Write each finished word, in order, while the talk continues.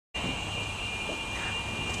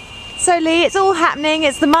So Lee, it's all happening,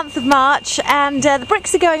 it's the month of March and the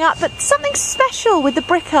bricks are going up, but something special with the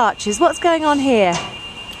brick arches. What's going on here?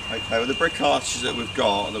 Okay, well the brick arches that we've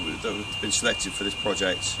got, that have been selected for this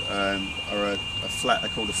project, are they're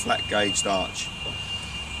called a flat gauged arch.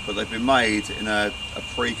 But they've been made in a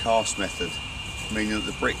precast method, meaning that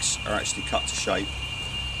the bricks are actually cut to shape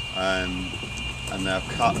and they're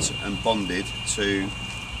cut and bonded to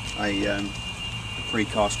a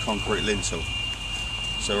precast concrete lintel.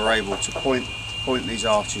 So we're able to point these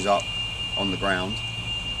arches up on the ground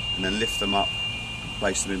and then lift them up and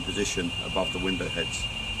place them in position above the window heads.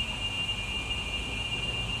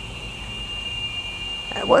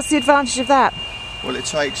 What's the advantage of that? Well, it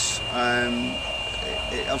takes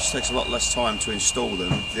it obviously takes a lot less time to install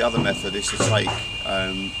them. The other method is to take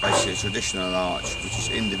basically a traditional arch, which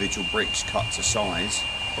is individual bricks cut to size,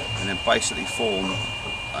 and then basically form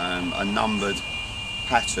a numbered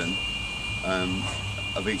pattern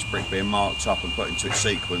of each brick being marked up and put into its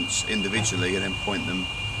sequence individually, and then point them,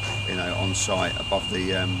 you know, on site above the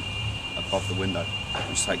window,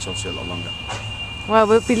 which takes obviously a lot longer. Well,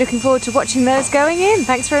 we'll be looking forward to watching those going in.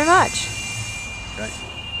 Thanks very much. Okay.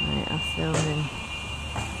 Right, I'll film in.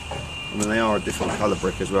 I mean, they are a different colour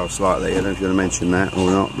brick as well, slightly. I don't know if you want to mention that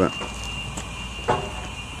or not, but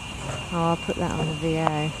Oh, I'll put that on the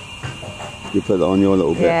VA. you put that on your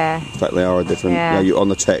little bit. Yeah. In fact, they are a different. Yeah. Yeah, you on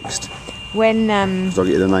the text. When So I'll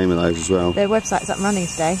get you the name of those as well. their website's up and running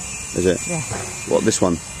today. Is it? Yeah. What, this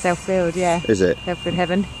one? Self-build, yeah. Is it? Self-build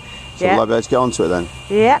heaven. So Yeah. will I be able to get onto it then?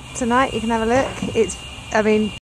 Yeah, tonight you can have a look. It's, I mean,